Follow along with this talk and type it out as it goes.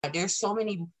There's so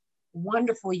many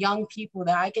wonderful young people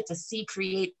that I get to see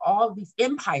create all these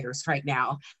empires right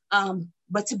now.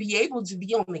 But to be able to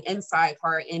be on the inside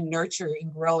part and nurture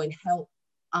and grow and help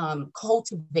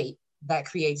cultivate that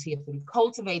creativity,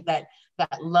 cultivate that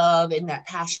love and that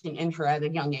passion in her at a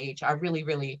young age, I really,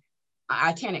 really,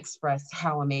 I can't express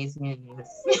how amazing it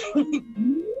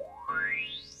is.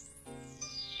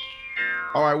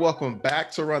 All right, welcome back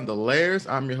to Run the Layers.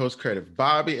 I'm your host, Creative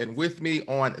Bobby, and with me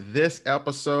on this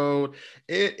episode,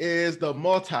 it is the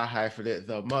multi-hyphenate,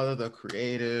 the mother, the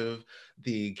creative,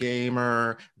 the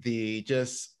gamer, the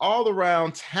just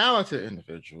all-around talented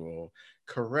individual,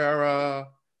 Carrera.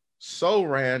 So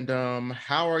random.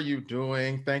 How are you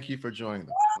doing? Thank you for joining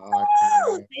the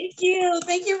podcast. Thank you.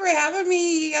 Thank you for having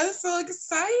me. I'm so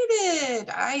excited.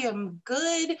 I am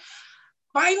good.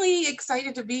 Finally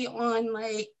excited to be on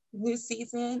new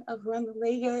season of Run the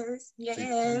Layers.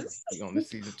 Yes. We on this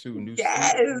season 2, new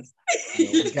yes.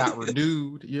 season. We got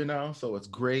renewed, so it's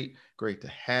great to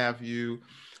have you.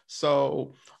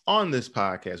 So on this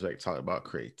podcast, we like to talk about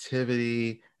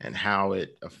creativity and how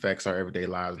it affects our everyday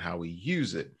lives and how we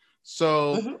use it.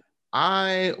 So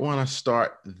I want to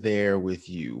start there with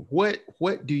you. What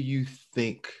do you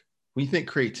think when you think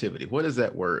creativity? What does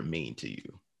that word mean to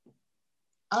you?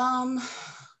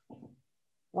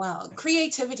 Well,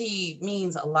 creativity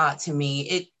means a lot to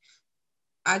me.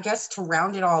 I guess to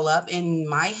round it all up, in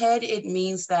my head, it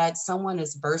means that someone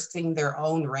is bursting their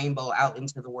own rainbow out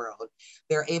into the world.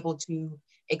 They're able to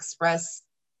express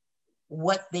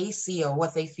what they see or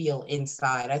what they feel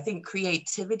inside. I think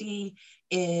creativity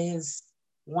is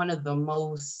one of the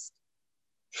most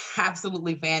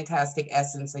absolutely fantastic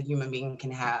essence a human being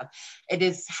can have. It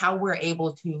is how we're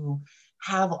able to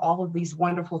have all of these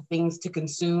wonderful things to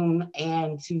consume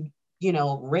and to,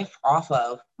 riff off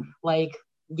of, like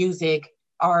music,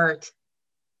 art,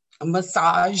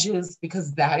 massages,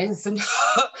 because that is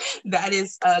that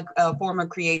is a form of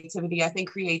creativity. I think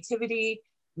creativity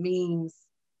means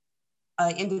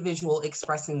an individual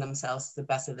expressing themselves to the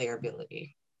best of their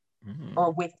ability,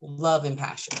 or with love and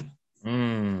passion.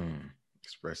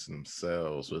 Expressing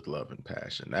themselves with love and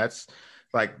passion. That's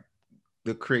like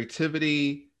the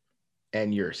creativity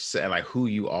and like who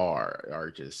you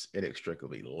are just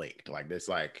inextricably linked. Like it's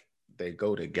like they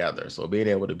go together. So being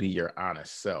able to be your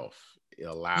honest self, it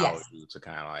allows you to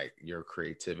kind of like your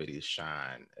creativity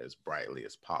shine as brightly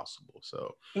as possible.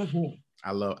 So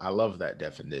I love that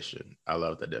definition. I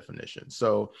love the definition.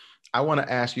 So I want to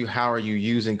ask you, how are you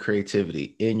using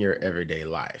creativity in your everyday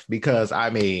life? Because I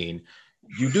mean,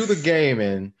 you do the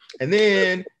gaming and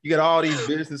then you get all these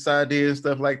business ideas,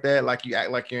 stuff like that. Like you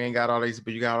act like you ain't got all these,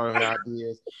 but you got all these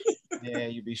ideas.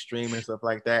 And you be streaming stuff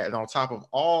like that. And on top of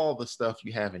all the stuff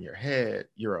you have in your head,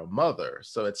 you're a mother.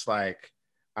 So it's like,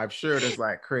 I'm sure there's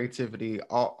like creativity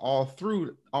all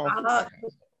through.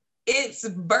 It's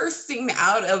bursting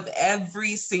out of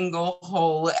every single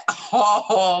hole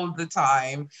all the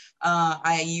time.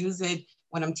 I use it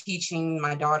when I'm teaching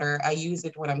my daughter. I use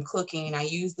it when I'm cooking. I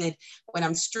use it when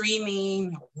I'm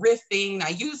streaming, riffing. I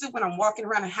use it when I'm walking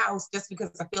around the house just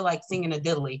because I feel like singing a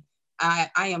diddly. I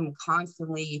am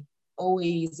constantly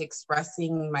always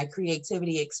expressing my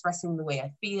creativity, expressing the way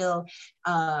I feel.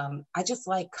 I just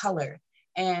like color.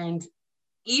 And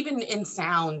even in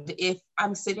sound, if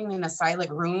I'm sitting in a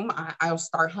silent room, I'll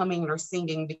start humming or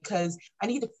singing because I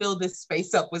need to fill this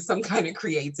space up with some kind of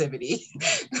creativity.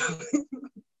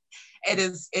 It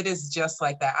is just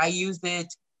like that. I use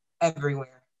it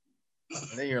everywhere.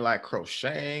 And then you're like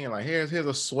crocheting and like, here's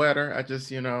a sweater. I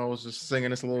just, was just singing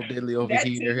this little diddly over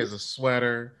here. Here's a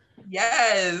sweater.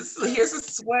 Yes, here's a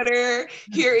sweater.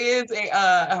 Here's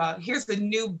a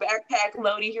new backpack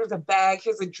loading. Here's a bag.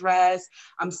 Here's a dress.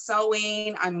 I'm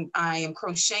sewing. I am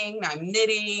crocheting. I'm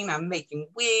knitting. I'm making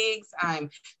wigs. I'm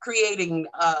creating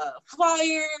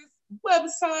flyers,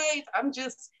 websites. I'm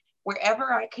just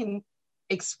wherever I can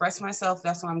express myself.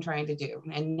 That's what I'm trying to do.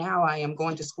 And now I am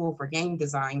going to school for game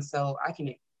design, so I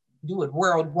can do it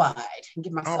worldwide and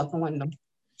get myself one of them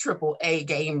AAA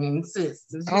gaming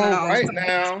systems. Right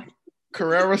now,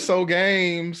 Carrera So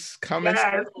Games coming.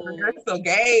 Yes, Carrera So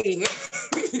Games.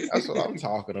 That's what I'm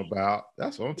talking about.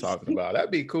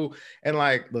 That'd be cool. And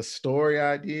like the story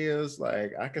ideas,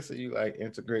 like I can see you like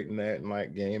integrating that and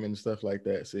like gaming and stuff like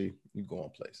that. See, you going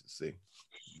places. I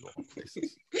love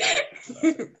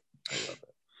it.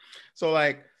 So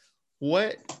like,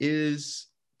 what is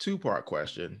two-part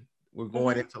question? We're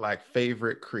going into like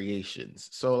favorite creations.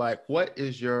 So like, what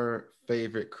is your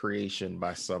favorite creation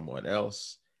by someone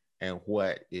else? And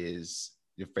what is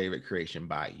your favorite creation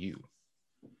by you?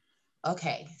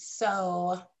 Okay,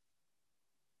 so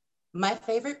My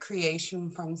favorite creation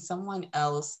from someone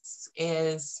else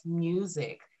is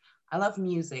music. I love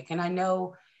music, and I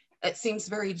know it seems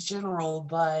very general,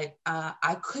 but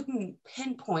I couldn't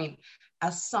pinpoint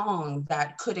a song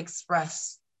that could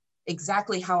express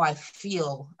exactly how I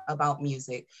feel about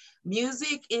music.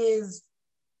 Music is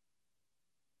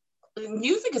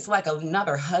music is like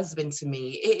another husband to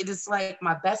me. It is like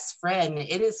my best friend.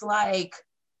 It is like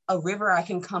a river I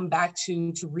can come back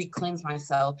to re-cleanse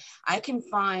myself. I can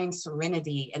find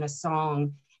serenity in a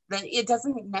song that it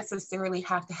doesn't necessarily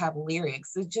have to have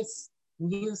lyrics. It's just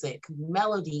music,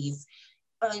 melodies,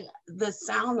 the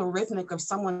sound or rhythmic of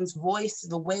someone's voice,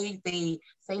 the way they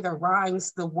say their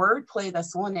rhymes, the wordplay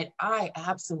that's on it. I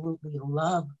absolutely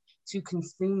love to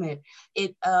consume it.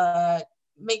 It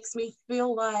makes me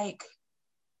feel like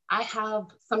I have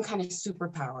some kind of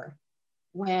superpower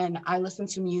when I listen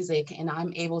to music and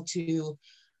I'm able to,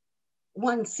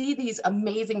 one, see these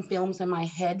amazing films in my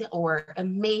head or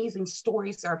amazing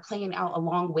stories that are playing out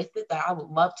along with it that I would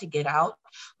love to get out.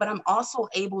 But I'm also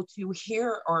able to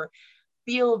hear or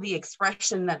feel the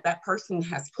expression that that person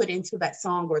has put into that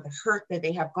song, or the hurt that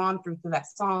they have gone through that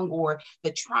song, or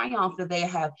the triumph that they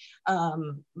have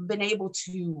been able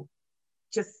to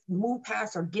just move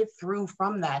past or get through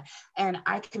from that. And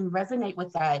I can resonate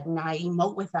with that and I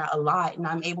emote with that a lot. And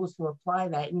I'm able to apply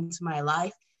that into my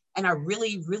life. And I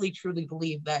really, really, truly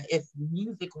believe that if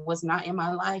music was not in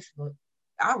my life,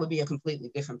 I would be a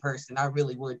completely different person. I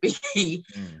really would be.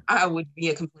 Mm. I would be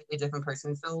a completely different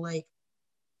person. So, like,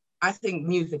 I think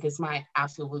music is my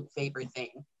absolute favorite thing.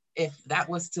 If that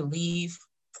was to leave,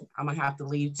 I'm gonna have to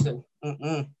leave too.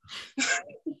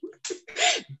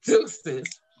 Deuces.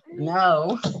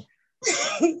 No.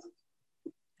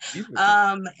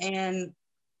 And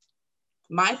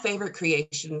my favorite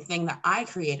creation, thing that I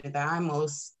created that I'm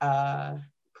most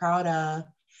proud of,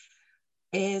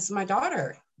 is my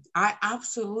daughter. I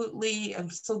absolutely am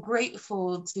so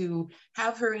grateful to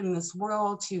have her in this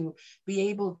world, to be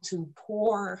able to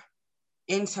pour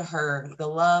into her the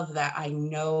love that I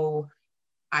know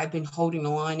I've been holding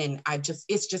on, and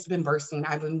it's just been bursting.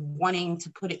 I've been wanting to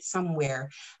put it somewhere.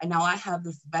 And now I have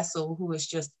this vessel who is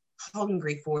just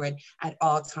hungry for it at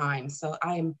all times. So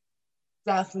I am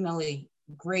definitely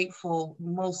grateful,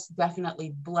 most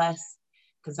definitely blessed,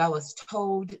 because I was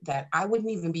told that I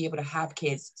wouldn't even be able to have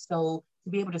kids. So to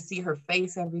be able to see her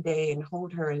face every day and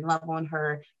hold her and love on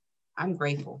her, I'm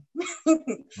grateful.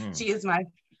 She is my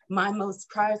most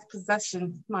prized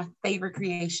possession, my favorite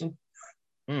creation.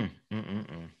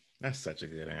 That's such a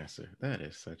good answer. That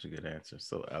is such a good answer.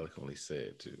 So eloquently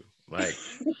said too. Like,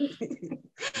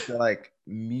 like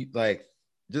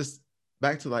just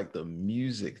back to like the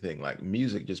music thing. Like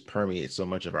music just permeates so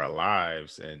much of our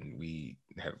lives, and we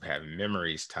have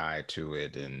memories tied to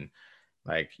it, and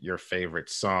like your favorite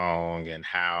song, and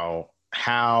how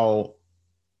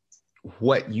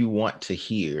what you want to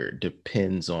hear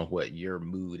depends on what your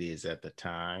mood is at the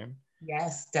time.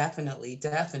 Yes, definitely,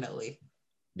 definitely.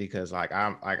 Because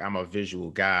I'm a visual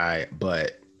guy,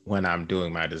 but when I'm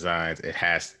doing my designs,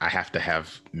 I have to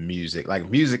have music. Like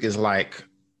music is like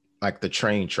the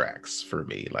train tracks for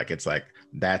me. Like it's like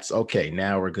that's okay.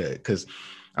 Now we're good. Because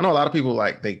I know a lot of people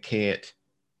like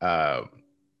uh,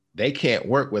 they can't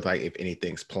work with like if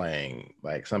anything's playing.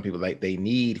 Like some people like they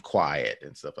need quiet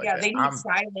and stuff like Yeah, that. they need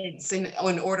silence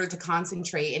in order to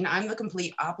concentrate. And I'm the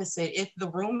complete opposite. If the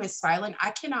room is silent,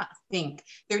 I cannot think.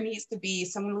 There needs to be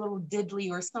some little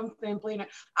diddly or something playing.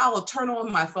 I will turn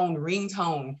on my phone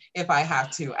ringtone if I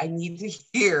have to. I need to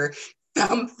hear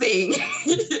something.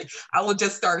 I will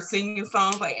just start singing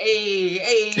songs like, hey,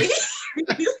 hey.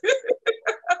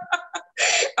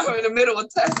 I'm in the middle of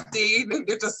testing.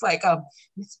 They're just like,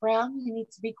 Miss Brown, you need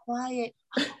to be quiet.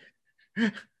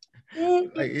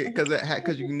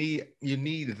 Because you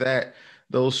need that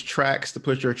those tracks to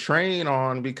put your train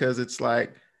on, because it's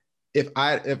like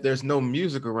if there's no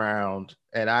music around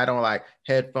and I don't like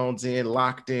headphones in,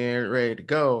 locked in, ready to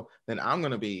go, then I'm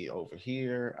gonna be over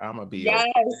here. I'm gonna be over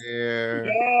there.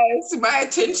 Yes. My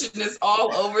attention is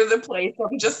all over the place.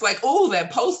 I'm just like, oh,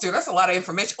 that poster, that's a lot of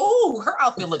information. Oh, her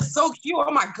outfit looks so cute.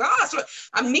 Oh my gosh.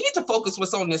 I need to focus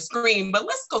what's on the screen, but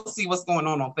let's go see what's going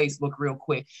on Facebook real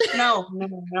quick. No.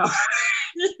 No.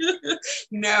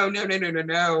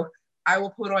 I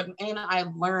will put on, and I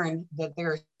learned that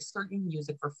there is certain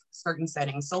music for certain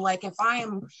settings. So like if I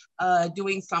am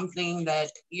doing something that,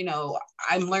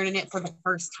 I'm learning it for the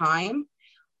first time,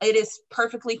 it is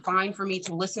perfectly fine for me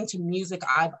to listen to music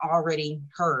I've already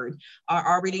heard, I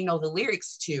already know the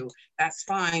lyrics to. That's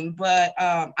fine. But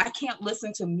I can't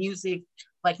listen to music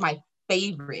like my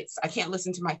favorites. I can't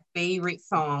listen to my favorite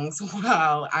songs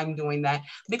while I'm doing that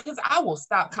because I will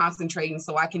stop concentrating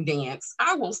so I can dance.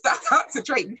 I will stop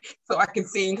concentrating so I can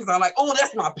sing because I'm like, oh,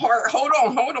 that's my part. Hold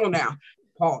on now.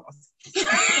 Pause.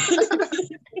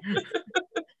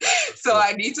 So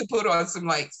I need to put on some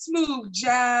like smooth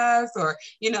jazz or,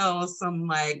 you know, some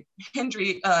like some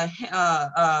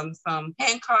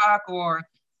Hancock or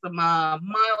some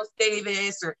Miles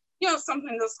Davis or, you know,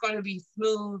 something that's going to be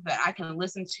smooth that I can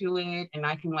listen to it and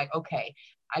I can like, okay,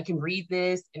 I can read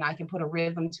this and I can put a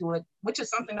rhythm to it, which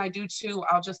is something I do too.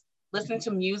 I'll just listen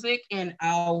to music and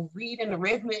I'll read in a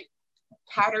rhythmic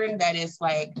pattern that is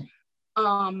like,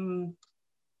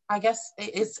 I guess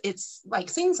it's like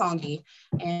sing-songy,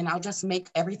 and I'll just make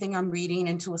everything I'm reading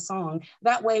into a song.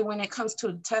 That way, when it comes to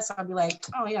a test, I'll be like,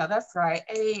 oh yeah, that's right.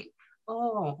 Hey,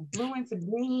 oh, blue into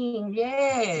green,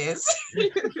 yes.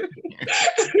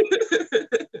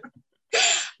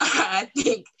 I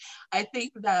think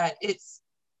that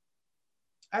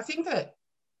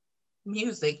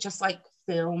music, just like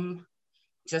film,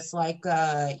 just like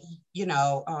you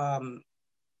know,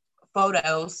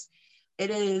 photos,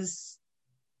 it is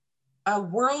a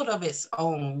world of its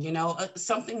own, you know,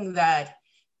 something that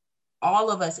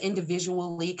all of us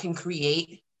individually can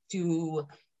create to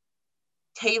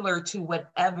tailor to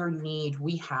whatever need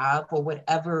we have or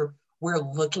whatever we're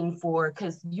looking for.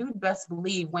 Because you best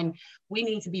believe when we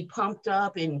need to be pumped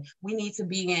up and we need to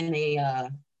be in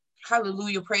a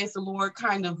hallelujah, praise the Lord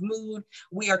kind of mood,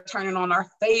 we are turning on our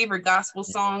favorite gospel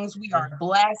songs. We are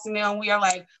blasting them. We are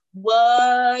like,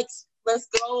 what? Let's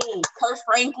go. Kirk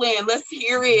Franklin, let's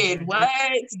hear it. What?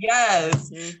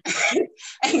 Yes.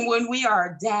 And when we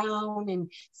are down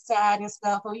and sad and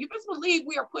stuff, well, you best believe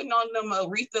we are putting on them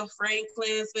Aretha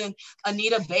Franklins and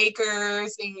Anita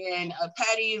Bakers and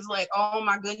Patty's like, oh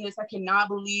my goodness, I cannot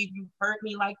believe you hurt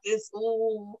me like this.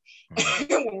 Ooh.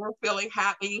 When we're feeling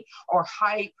happy or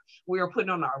hype, we are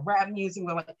putting on our rap music.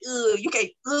 We're like, you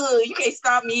can't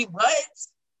stop me. What?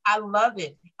 I love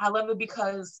it. I love it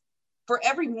because for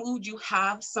every mood you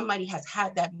have, somebody has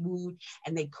had that mood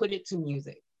and they put it to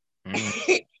music.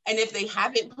 And if they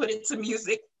haven't put it to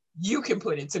music, you can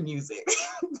put it to music.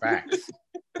 Facts.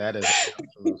 That is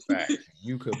absolute fact.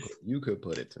 You could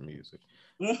put it to music.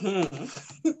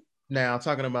 Mm-hmm. Now,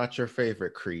 talking about your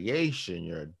favorite creation,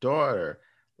 your daughter,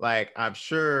 like I'm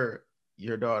sure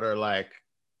your daughter like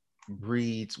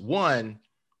breeds one.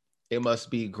 It must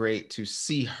be great to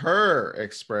see her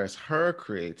express her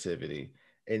creativity.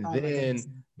 And then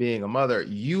being a mother,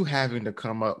 you having to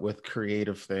come up with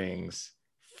creative things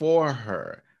for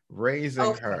her,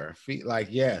 raising her feet. Like,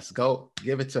 yes, go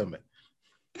give it to me.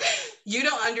 You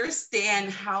don't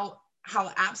understand how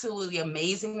absolutely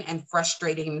amazing and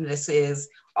frustrating this is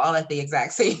all at the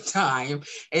exact same time.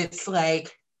 It's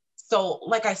like, so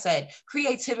like I said,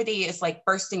 creativity is like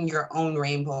bursting your own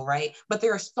rainbow, right? But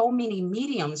there are so many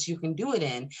mediums you can do it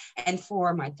in. And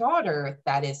for my daughter,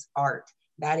 that is art.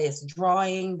 That is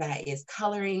drawing, that is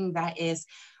coloring, that is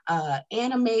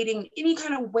animating, any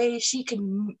kind of way she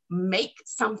can make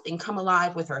something come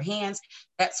alive with her hands.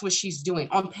 That's what she's doing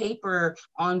on paper,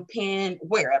 on pen,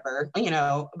 wherever, you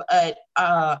know. But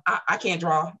I can't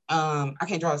draw. I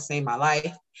can't draw to save my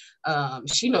life.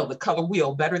 She knows the color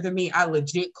wheel better than me. I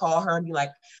legit call her and be like,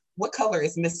 what color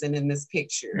is missing in this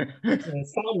picture? And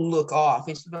some look off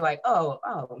and she'll be like, oh,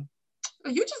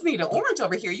 you just need an orange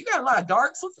over here. You got a lot of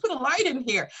darks. Let's put a light in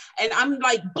here. And I'm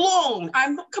like blown.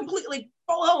 I'm completely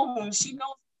blown. She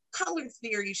knows color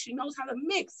theory. She knows how to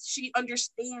mix. She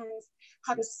understands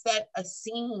how to set a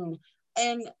scene.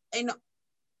 And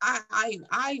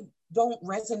I don't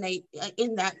resonate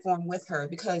in that form with her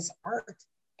because art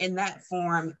in that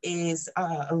form is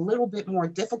a little bit more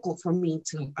difficult for me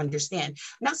to understand.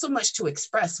 Not so much to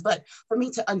express, but for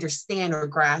me to understand or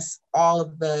grasp all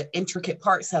of the intricate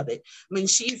parts of it. I mean,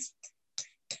 she's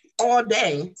all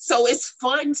day. So it's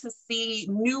fun to see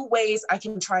new ways I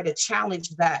can try to challenge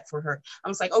that for her. I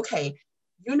was like, okay,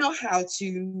 you know how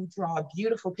to draw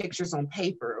beautiful pictures on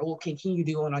paper. Okay, can you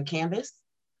do it on canvas?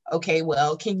 Okay,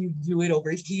 well, can you do it over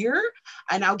here?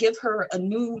 And I'll give her a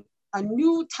new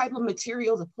type of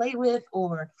material to play with,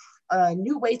 or a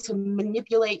new way to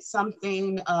manipulate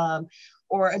something,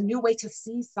 or a new way to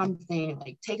see something,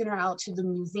 like taking her out to the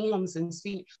museums and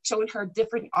showing her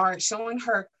different art, showing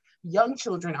her young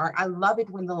children art. I love it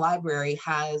when the library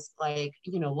has like,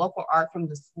 you know, local art from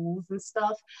the schools and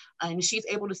stuff. And she's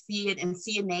able to see it and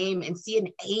see a name and see an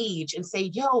age and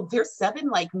say, yo, they're 7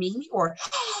 like me, or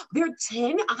they're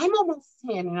 10, I'm almost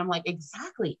 10. And I'm like,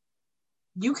 exactly.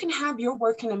 You can have your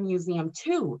work in a museum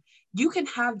too. You can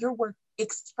have your work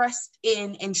expressed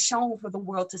in and shown for the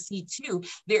world to see too.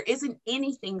 There isn't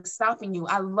anything stopping you.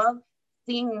 I love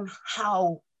seeing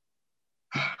how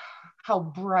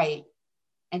bright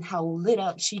and how lit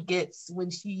up she gets when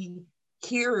she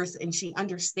hears and she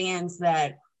understands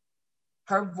that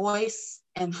her voice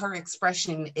and her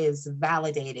expression is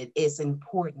validated, is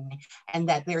important, and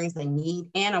that there is a need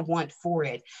and a want for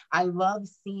it. I love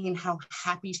seeing how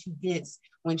happy she gets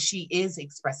when she is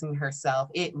expressing herself.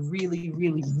 It really,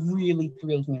 really, really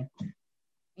thrills me.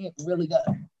 It really does.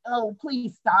 Oh,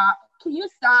 please stop. Can you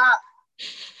stop?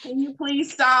 Can you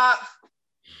please stop?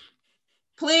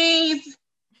 Please.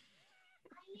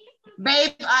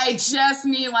 Babe, I just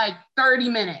need like 30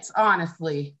 minutes,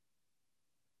 honestly.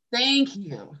 Thank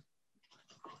you.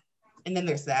 And then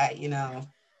there's that,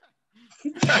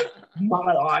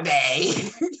 mama all day.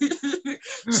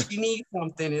 She needs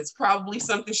something. It's probably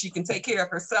something she can take care of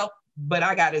herself, but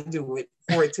I got to do it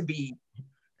for it to be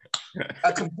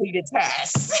a completed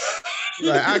task.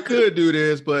 Like, I could do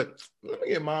this, but let me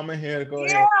get mama here to go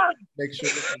ahead and make sure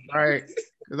this is right.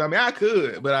 Because I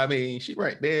could, but she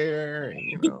right there.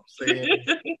 And, I'm saying,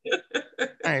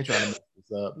 I ain't trying to mess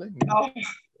this up.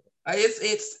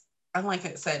 It's like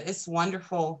I said, it's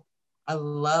wonderful. I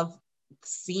love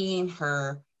seeing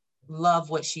her love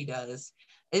what she does.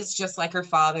 It's just like her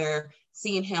father,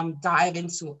 seeing him dive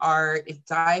into art,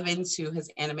 dive into his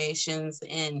animations,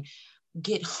 and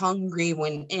get hungry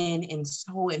and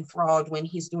so enthralled when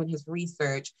he's doing his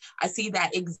research. I see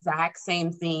that exact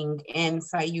same thing in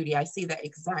Sayuri. I see that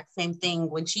exact same thing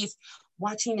when she's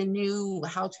watching a new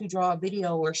how to draw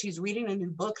video, or she's reading a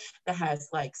new book that has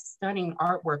like stunning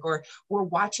artwork, or we're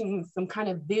watching some kind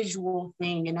of visual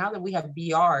thing. And now that we have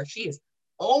VR, she is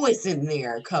always in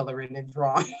there coloring and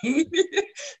drawing.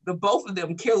 The both of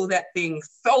them kill that thing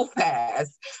so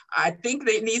fast. I think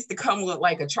that it needs to come with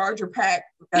like a charger pack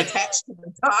attached to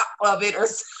the top of it or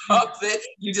something.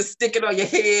 You just stick it on your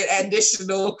head,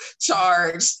 additional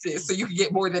charge, so you can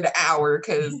get more than an hour,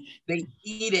 because they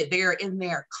eat it. They're in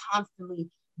there constantly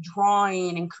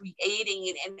drawing and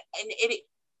creating, and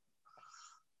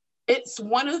it's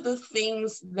one of the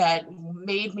things that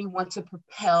made me want to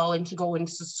propel and to go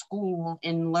into school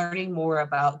and learning more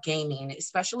about gaming,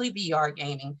 especially VR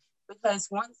gaming, because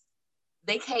once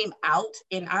they came out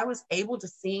and I was able to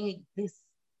see this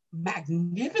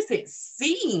magnificent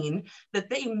scene that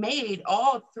they made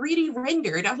all 3D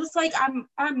rendered, I was like,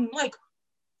 I'm like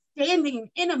standing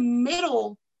in the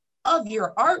middle of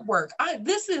your artwork.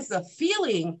 This is a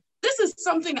feeling. This is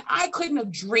something I couldn't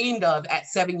have dreamed of at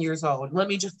 7 years old. Let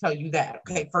me just tell you that.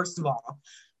 Okay, first of all,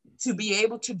 to be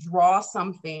able to draw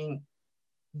something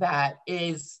that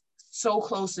is so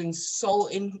close and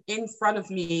so in front of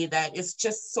me, that is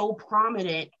just so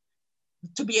prominent,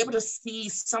 to be able to see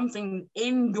something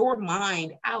in your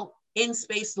mind out in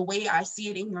space the way I see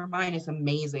it in your mind is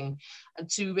amazing.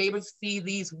 To be able to see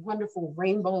these wonderful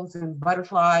rainbows and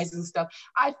butterflies and stuff,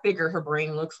 I figure her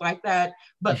brain looks like that,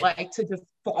 but like to just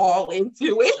fall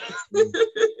into it,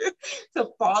 to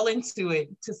fall into it,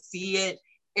 to see it,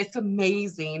 it's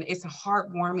amazing. It's a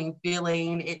heartwarming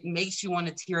feeling. It makes you want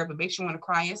to tear up. It makes you want to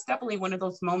cry. It's definitely one of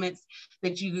those moments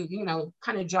that you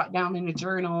kind of jot down in a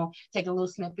journal, take a little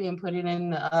snippet and put it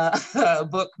in a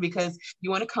book, because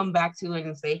you want to come back to it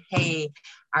and say, hey,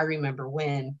 I remember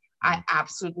when. I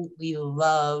absolutely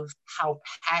love how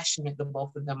passionate the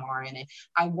both of them are in it.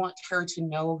 I want her to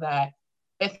know that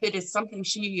if it is something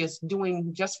she is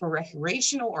doing just for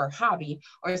recreational or hobby,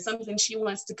 or something she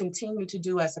wants to continue to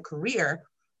do as a career,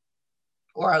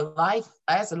 or a life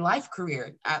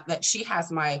career, that she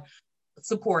has my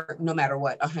support no matter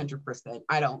what, 100%.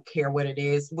 I don't care what it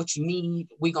is, what you need,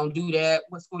 we're gonna do that.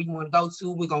 What school you want to go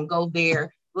to, we're gonna go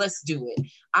there. Let's do it.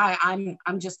 I'm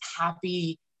just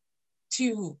happy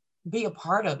to be a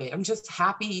part of it. I'm just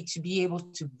happy to be able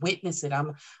to witness it.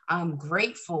 I'm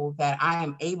grateful that I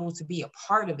am able to be a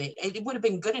part of it. It would have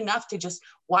been good enough to just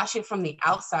watch it from the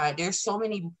outside. There's so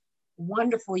many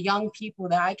wonderful young people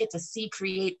that I get to see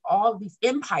create all these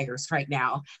empires right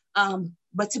now.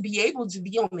 But to be able to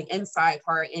be on the inside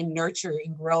part and nurture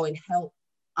and grow and help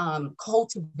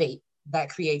cultivate that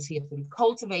creativity,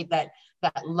 cultivate that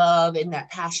love and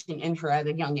that passion in her at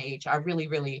a young age, I really,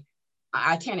 really,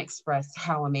 I can't express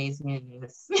how amazing it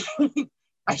is.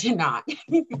 I cannot.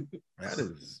 That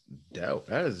is dope.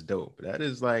 That is dope. That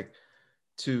is like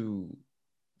to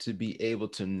be able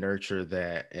to nurture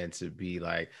that, and to be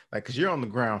like because you're on the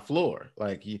ground floor,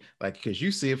 because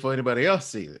you see it before anybody else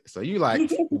sees it. So you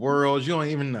like worlds you don't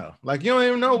even know. Like you don't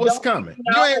even know what's coming.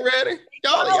 You ain't ready.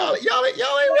 Y'all ain't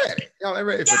ready. Y'all ain't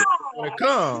ready for it. When it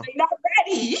comes, not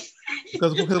ready.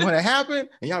 because when it happened,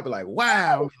 and y'all be like,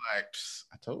 wow, like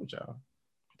I told y'all.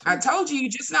 I told you, you're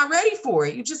just not ready for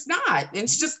it. You're just not. And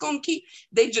it's just gonna keep,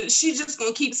 she's just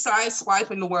gonna keep side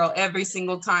swiping the world every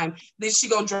single time. Then she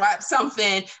gonna drop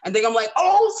something and then I'm like,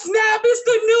 oh snap, it's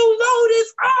the new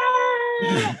Lotus.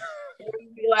 Ah!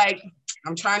 And be like,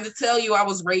 I'm trying to tell you, I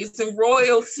was raising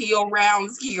royalty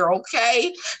around here,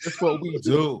 okay? That's what we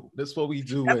do. That's what we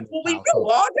do. That's what we do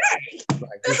all day.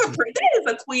 Like, that is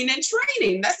a queen in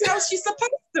training. That's how she's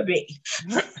supposed to be.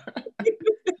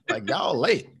 Like, y'all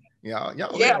late. Y'all yeah,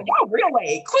 late. Y'all real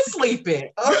late. Quit sleeping.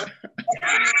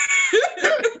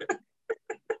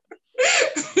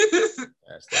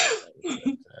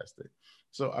 Fantastic.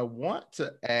 So I want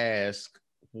to ask,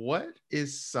 what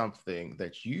is something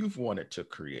that you've wanted to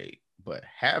create but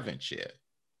haven't yet,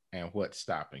 and what's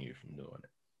stopping you from doing it?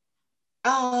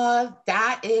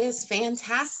 That is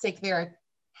fantastic. There are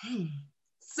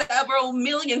several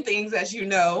million things, as you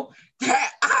know,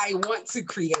 that I want to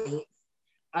create.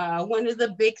 One of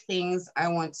the big things I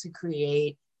want to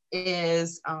create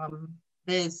is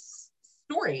this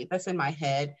story that's in my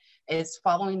head. It's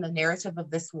following the narrative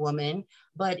of this woman,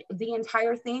 but the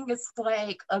entire thing is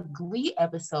like a Glee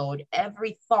episode.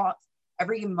 Every thought,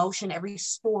 every emotion, every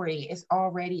story is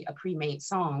already a pre-made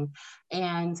song.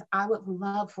 And I would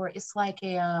love for it's like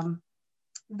a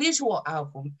visual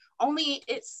album, only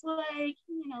it's like,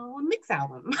 a mix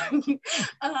album.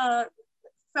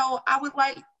 So I would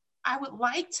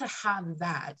like to have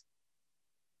that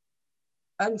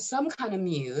on some kind of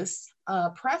muse,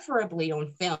 preferably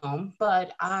on film,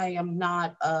 but I am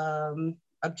not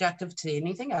objective to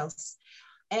anything else.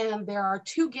 And there are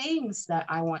 2 games that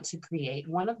I want to create.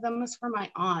 One of them is for my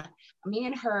aunt. Me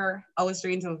and her always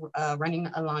dreamed of running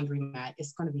a laundromat.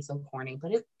 It's going to be so corny,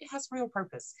 but it has real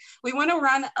purpose. We want to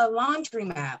run a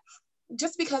laundromat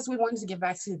just because we wanted to give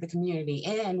back to the community,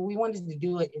 and we wanted to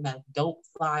do it in a dope,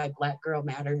 fly, Black girl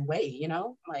matter way,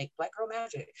 like Black girl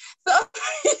magic.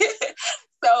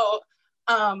 So,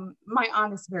 my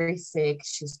aunt is very sick.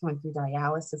 She's going through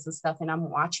dialysis and stuff, and I'm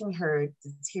watching her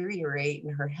deteriorate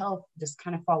and her health just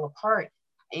kind of fall apart.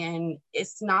 And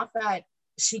it's not that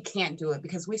she can't do it,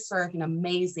 because we serve an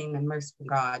amazing and merciful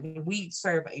God. We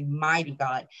serve a mighty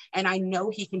God, and I know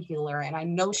he can heal her, and I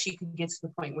know she can get to the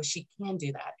point where she can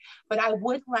do that. But I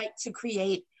would like to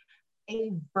create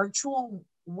a virtual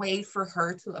way for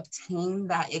her to obtain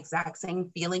that exact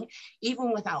same feeling,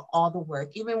 even without all the work,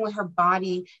 even when her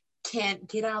body can't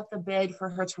get out the bed for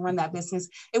her to run that business.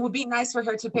 It would be nice for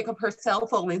her to pick up her cell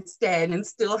phone instead and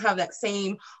still have that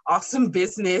same awesome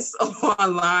business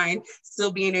online,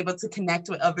 still being able to connect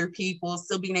with other people,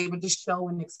 still being able to show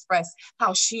and express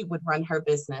how she would run her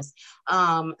business.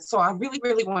 So I really,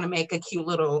 really want to make a cute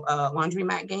little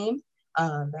laundromat game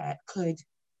that could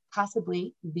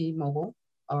possibly be mobile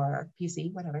or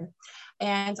PC, whatever.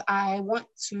 And I want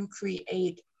to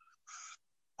create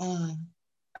a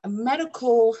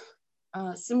medical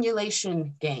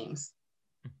simulation games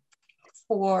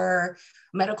for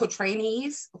medical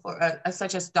trainees,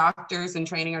 such as doctors in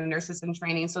training or nurses in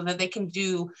training, so that they can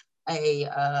do a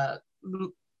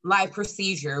live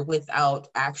procedure without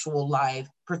actual live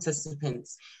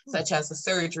participants, such as a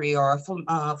surgery or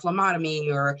a phlebotomy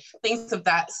or things of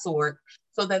that sort,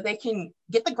 so that they can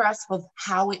get the grasp of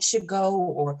how it should go,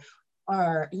 or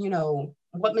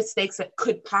what mistakes that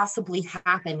could possibly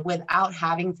happen without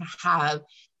having to have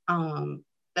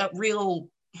that real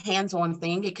hands-on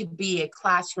thing. It could be a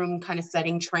classroom kind of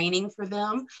setting training for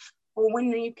them. Or when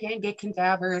you can't get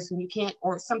cadavers and you can't,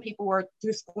 or some people are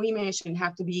too squeamish and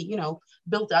have to be,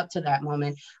 built up to that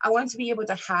moment. I want to be able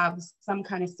to have some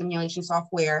kind of simulation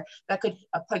software that could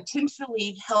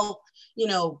potentially help,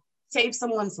 save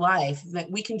someone's life, that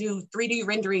we can do 3D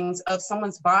renderings of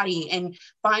someone's body and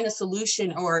find a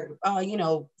solution or,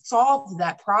 solve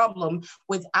that problem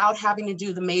without having to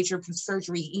do the major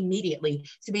surgery immediately,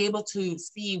 to be able to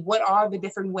see what are the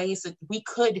different ways that we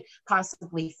could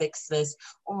possibly fix this,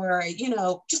 or,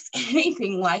 just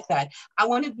anything like that. I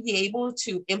want to be able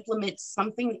to implement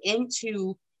something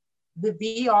into the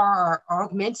VR,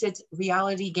 augmented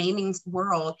reality gaming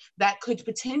world, that could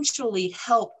potentially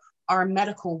help our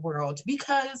medical world,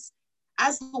 because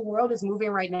as the world is moving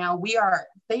right now, we are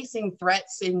facing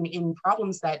threats in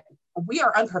problems that we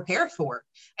are unprepared for.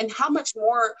 And how much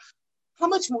more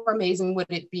amazing would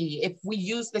it be if we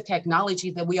use the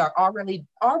technology that we are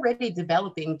already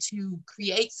developing to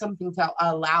create something to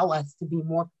allow us to be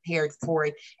more prepared for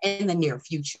it in the near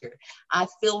future? I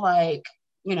feel like,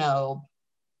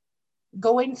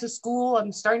 going to school,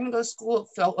 I'm starting to go to school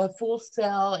a full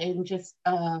sell, and just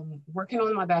working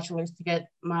on my bachelor's to get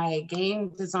my game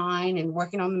design and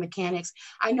working on the mechanics.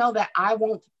 I know that I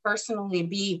won't personally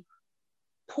be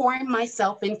pouring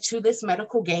myself into this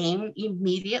medical game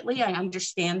immediately. I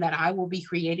understand that I will be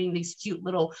creating these cute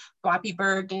little Flappy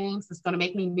Bird games. It's going to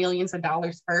make me millions of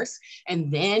dollars first, and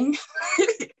then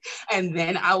and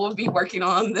then I will be working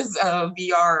on this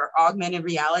VR augmented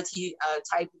reality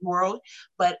type world.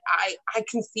 But I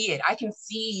can see it. I can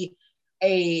see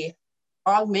a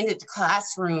augmented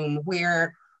classroom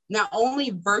where not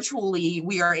only virtually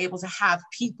we are able to have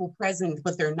people present,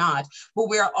 but they're not, but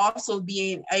we're also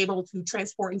being able to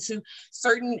transport into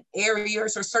certain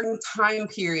areas or certain time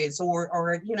periods,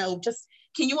 or just,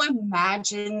 can you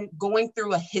imagine going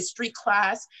through a history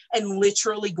class and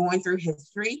literally going through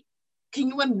history? Can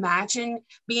you imagine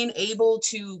being able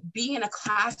to be in a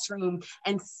classroom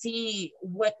and see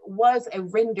what was a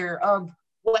render of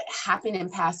what happened in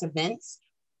past events,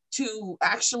 to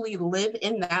actually live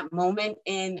in that moment,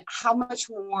 and how much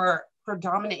more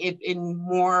predominant and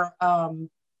more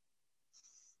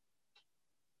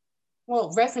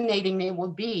resonating it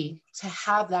would be to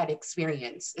have that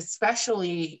experience,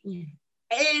 especially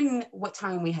in what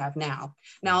time we have now.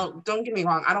 Now, don't get me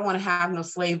wrong, I don't want to have no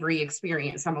slavery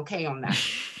experience. I'm okay on that.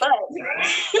 But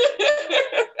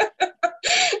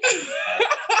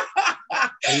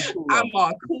I'm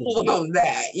on cool on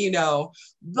that,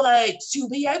 but to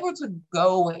be able to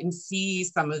go and see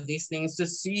some of these things, to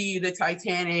see the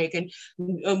Titanic and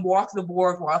walk the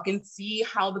boardwalk and see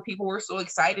how the people were so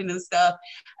excited and stuff.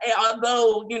 And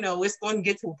although, it's going to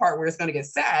get to a part where it's going to get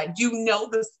sad,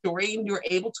 the story and you're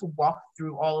able to walk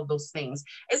through all of those things.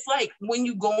 It's like when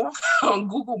you go on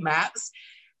Google Maps,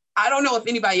 I don't know if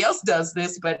anybody else does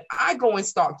this, but I go and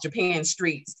stalk Japan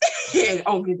streets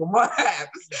on Google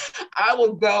Maps. I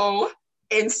will go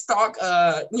and stalk,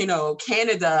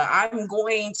 Canada. I'm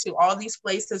going to all these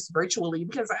places virtually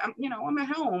because I'm at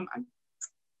home.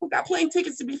 I've got plane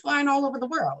tickets to be flying all over the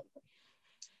world.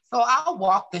 So I'll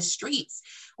walk the streets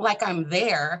like I'm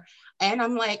there. And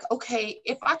I'm like, okay,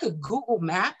 if I could Google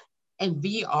Map and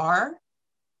VR,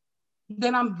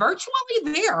 then I'm virtually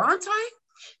there, aren't I?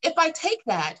 If I take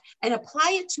that and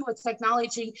apply it to a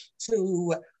technology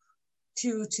to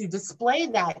display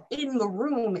that in the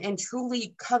room and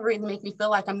truly cover it and make me feel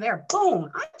like I'm there,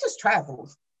 boom, I just traveled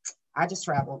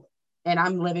and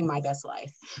I'm living my best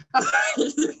life.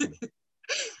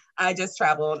 I just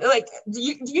traveled. Like, do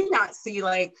you not see,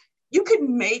 like, you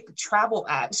can make travel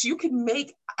apps. You can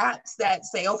make apps that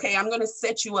say, okay, I'm going to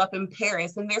set you up in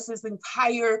Paris, and there's this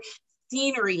entire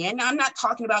scenery. And I'm not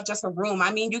talking about just a room.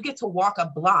 I mean, you get to walk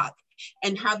a block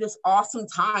and have this awesome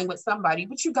time with somebody,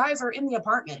 but you guys are in the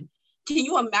apartment. Can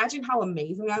you imagine how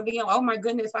amazing that'd be? Oh my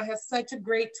goodness, I had such a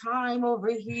great time over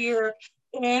here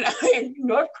in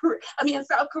South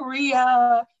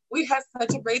Korea. We had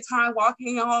such a great time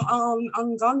walking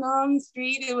on Gangnam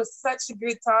Street. It was such a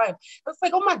good time. It's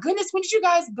like, oh my goodness, when did you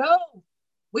guys go?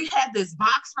 We had this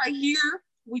box right here.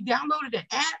 We downloaded an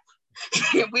app.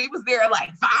 And we was there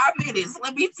like 5 minutes.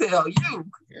 Let me tell you.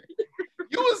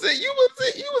 You was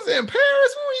in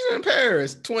Paris. When were you in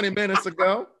Paris? 20 minutes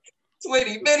ago.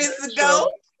 20 minutes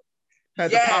ago.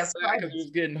 Had to pop back because you was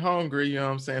getting hungry, you know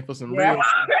what I'm saying, for some real.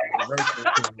 But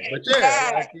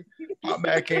pop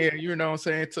back in, you know what I'm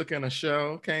saying, took in a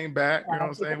show, came back, you know what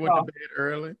I'm saying, went to bed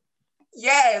early.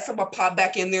 Yes, I'm gonna pop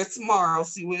back in there tomorrow,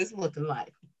 see what it's looking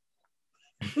like.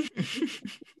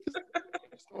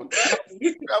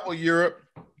 Travel Europe.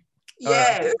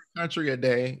 Yes. Country a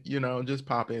day, just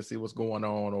pop in and see what's going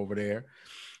on over there.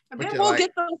 And then we'll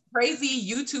get those crazy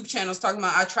YouTube channels talking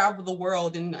about I travel the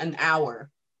world in an hour.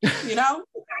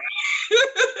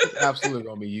 Absolutely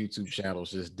gonna be YouTube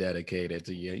channels just dedicated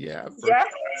to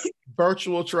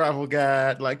virtual travel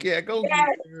guide. Like, go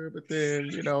here, but then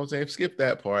what I'm saying, skip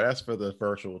that part. That's for the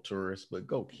virtual tourists, but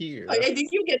go here. And then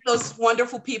you get those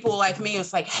wonderful people like me.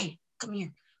 It's like, hey, come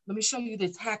here. Let me show you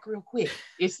this hack real quick.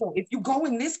 So if you go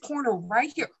in this corner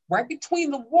right here, right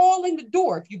between the wall and the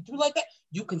door, if you do like that,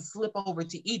 you can slip over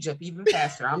to Egypt even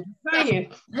faster.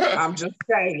 I'm just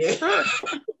saying.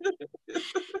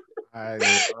 I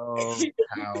love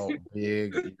how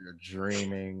big you're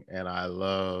dreaming, and I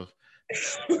love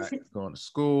going to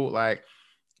school. Like,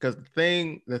 because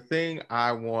the thing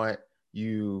I want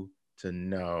you to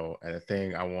know, and the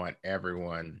thing I want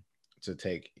everyone to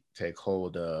take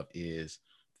hold of, is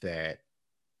that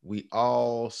we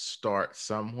all start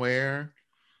somewhere,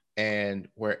 and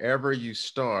wherever you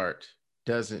start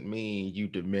doesn't mean you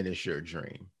diminish your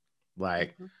dream.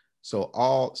 Like, so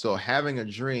having a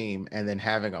dream and then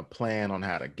having a plan on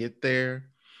how to get there,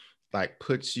 like,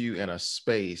 puts you in a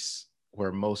space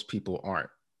where most people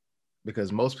aren't,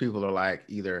 because most people are like,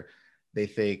 either they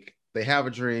think they have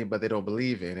a dream but they don't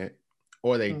believe in it,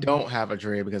 or they don't have a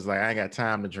dream because, like, I ain't got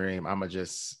time to dream. I'm gonna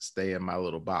just stay in my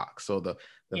little box. So the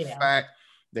The Yeah. fact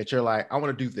that you're like, I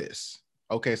want to do this.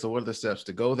 Okay, so what are the steps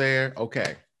to go there?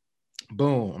 Okay,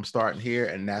 boom, I'm starting here,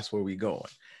 and that's where we going.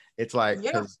 It's like,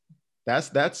 Yeah. because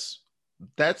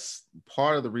that's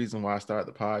part of the reason why I started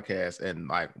the podcast. And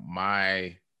like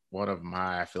one of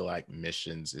my, I feel like,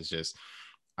 missions is just,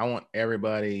 I want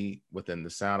everybody within the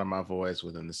sound of my voice,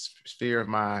 within the sphere of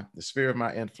my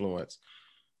influence,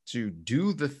 to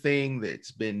do the thing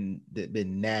that's been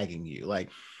nagging you. Like,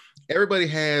 everybody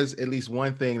has at least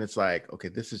one thing that's like, okay,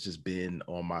 this has just been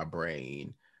on my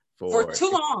brain For for, too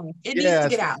long. It needs yeah, to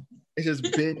get out. it's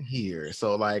just been here.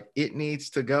 So like, it needs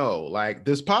to go. Like,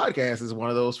 this podcast is one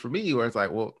of those for me where it's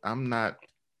like, well, I'm not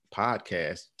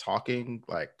podcast talking,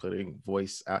 like putting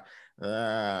voice out,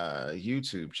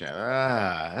 YouTube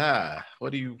channel.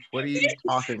 What are you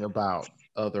talking about,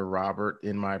 other Robert,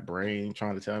 in my brain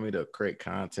trying to tell me to create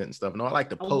content and stuff? No, I like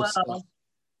to post stuff. Well,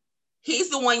 he's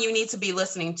the one you need to be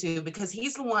listening to, because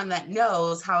he's the one that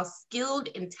knows how skilled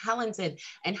and talented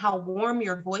and how warm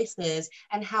your voice is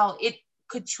and how it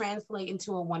could translate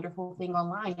into a wonderful thing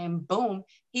online. And boom,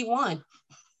 he won.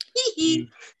 He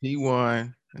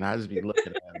won. And I just be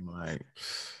looking at him like,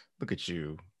 look at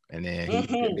you. And then he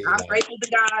look at me I'm like, grateful to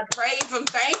God. Praise him.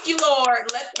 Thank you,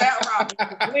 Lord. Let that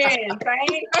Robinson win.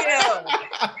 Thank you.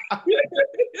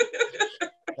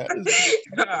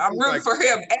 I'm rooting for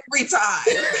him every time.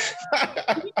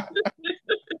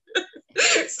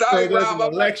 Sorry, so Rob. the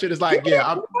election is like,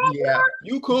 yeah,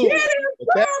 you cool. But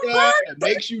that guy that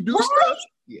makes you do stuff,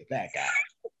 yeah, that guy.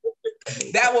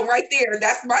 That one right there,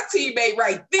 that's my teammate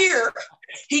right there.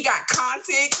 He got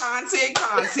content. That's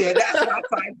my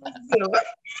fight.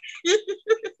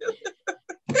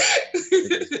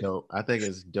 I think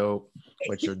it's dope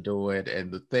what you're doing,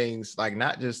 and the things, like,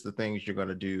 not just the things you're going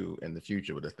to do in the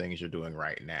future, but the things you're doing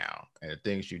right now and the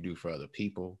things you do for other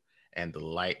people, and the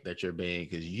light that you're being,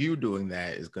 because you doing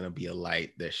that is going to be a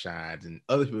light that shines, and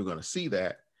other people are going to see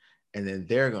that, and then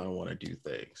they're going to want to do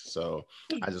things. So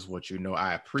I just want you to know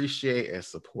I appreciate and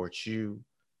support you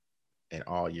in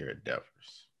all your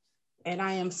endeavors. And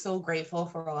I am so grateful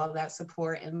for all of that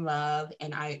support and love.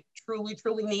 And I truly,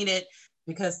 truly need it,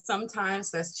 because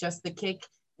sometimes that's just the kick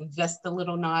and just the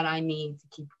little nod I need to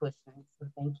keep pushing. So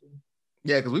thank you.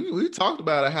 Yeah, because we talked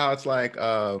about it, how it's like,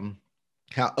 how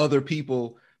other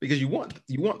people, because you want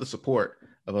the support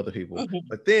of other people, Mm-hmm.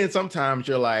 but then sometimes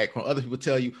you're like, when other people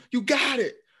tell you, you got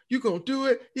it, you gonna do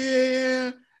it,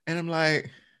 yeah, and I'm like,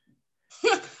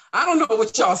 I don't know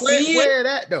what y'all see. Where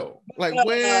that though? Like,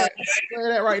 where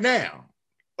that right now?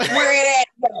 Where it at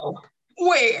though?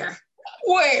 Where?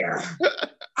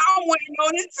 I'm waiting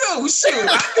on it too. Shoot,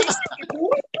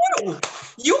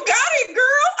 you got it,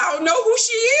 girl. I don't know who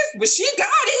she is, but she got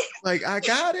it. Like, I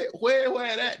got it. Where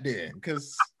that then?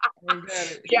 Because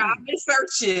yeah, I've been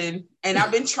searching and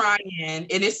I've been trying, and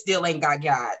it still ain't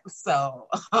got. So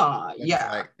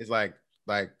yeah, it's like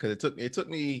because it took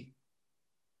me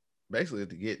basically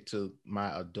to get to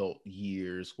my adult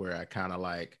years where I kind of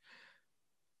like,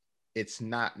 it's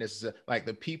not necessarily like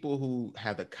the people who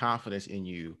have the confidence in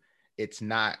you.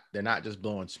 They're not just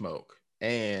blowing smoke,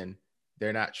 and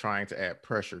they're not trying to add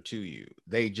pressure to you.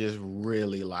 They just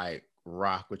really like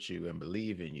rock with you and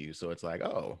believe in you. So it's like,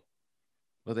 oh,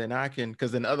 well, then I can,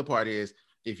 because then the other part is,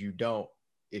 if you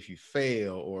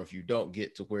fail, or if you don't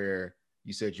get to where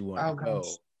you said you want to go,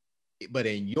 but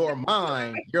in your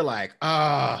mind, you're like,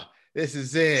 this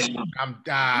is it. I'm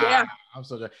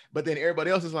so done. But then everybody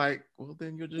else is like, well,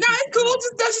 then you're just. No, it's cool.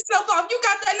 Just dust yourself off. You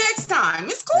got that next time.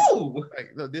 It's cool.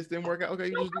 Like, no, this didn't work out. Okay,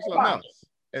 you just do something else.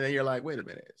 And then you're like, wait a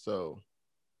minute. So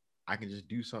I can just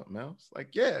do something else?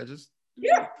 Like, yeah,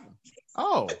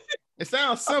 Oh, it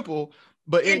sounds simple,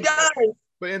 but it does.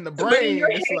 But in the brain,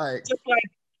 it's like, just like,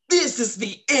 this is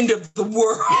the end of the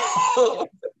world.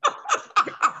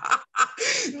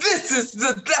 This is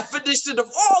the definition of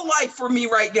all life for me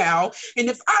right now. And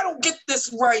if I don't get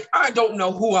this right, I don't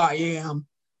know who I am.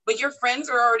 But your friends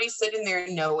are already sitting there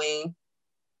knowing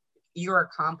you're a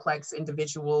complex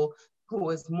individual who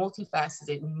is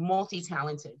multifaceted,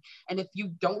 multi-talented. And if you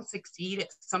don't succeed at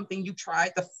something you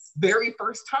tried the very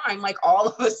first time, like all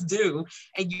of us do,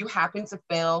 and you happen to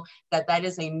fail, that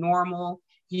is a normal,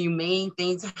 humane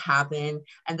thing to happen,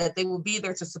 and that they will be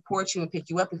there to support you and pick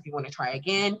you up if you want to try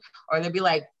again, or they'll be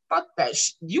like, fuck that,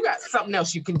 you got something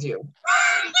else you can do.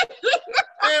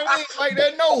 Man, we ain't like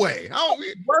that, no way.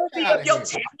 Worthy of your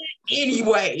talent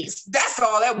anyways. That's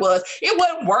all that was. It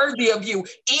wasn't worthy of you.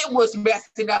 It was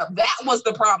messing up. That was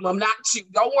the problem, not you.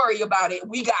 Don't worry about it.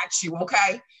 We got you,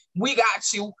 okay? We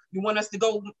got you. You want us to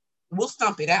go? We'll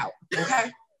stump it out, okay?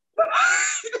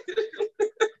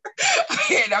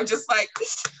 And I'm just like,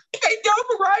 thank y'all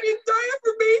for riding dying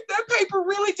for me. That paper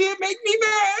really did make me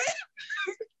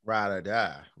mad. Ride or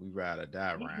die. We ride or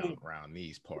die around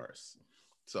these parts.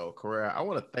 So, Carrera, I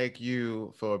want to thank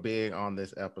you for being on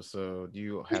this episode.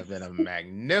 You have been a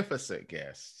magnificent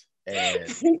guest.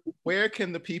 And where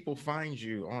can the people find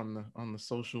you on the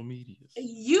social medias?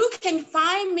 You can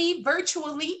find me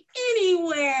virtually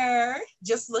anywhere.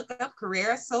 Just look up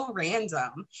Carrera So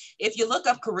Random. If you look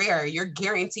up Carrera, you're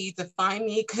guaranteed to find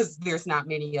me because there's not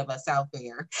many of us out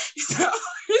there. So,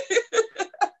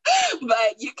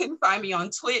 but you can find me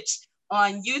on Twitch,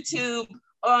 on YouTube,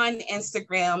 on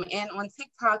Instagram, and on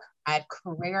TikTok at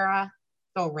Carrera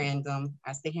So Random.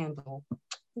 That's the handle.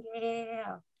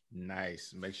 Yeah.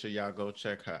 Nice. Make sure y'all go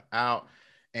check her out.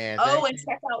 And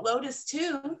check out Lotus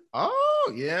too.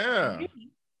 Oh, yeah.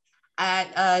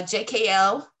 At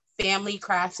JKL Family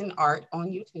Crafts and Art on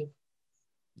YouTube.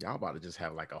 Y'all about to just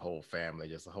have like a whole family,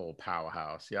 just a whole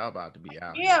powerhouse. Y'all about to be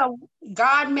out. Yeah, here.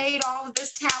 God made all of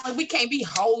this talent. We can't be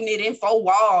holding it in four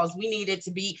walls. We need it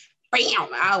to be bam.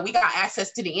 We got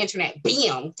access to the internet.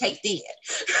 Bam, take that.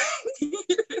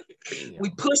 We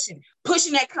pushing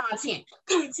that content.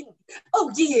 Oh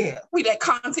yeah, we that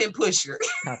content pusher.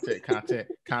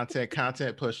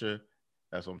 content pusher.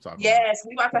 That's what I'm talking about. Yes,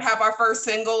 we about to have our first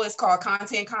single. It's called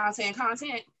Content.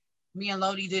 Me and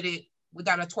Lodi did it. We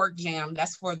got a twerk jam.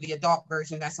 That's for the adult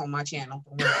version. That's on my channel.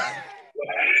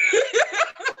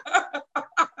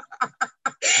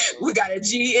 We got a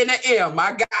G and an M.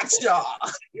 I got y'all.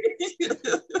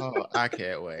 Oh, I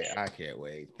can't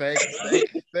wait.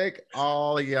 Thank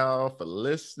all of y'all for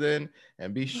listening.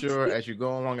 And be sure, as you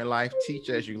go along in life, teach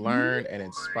as you learn and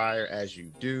inspire as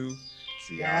you do.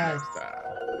 See y'all next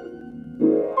time.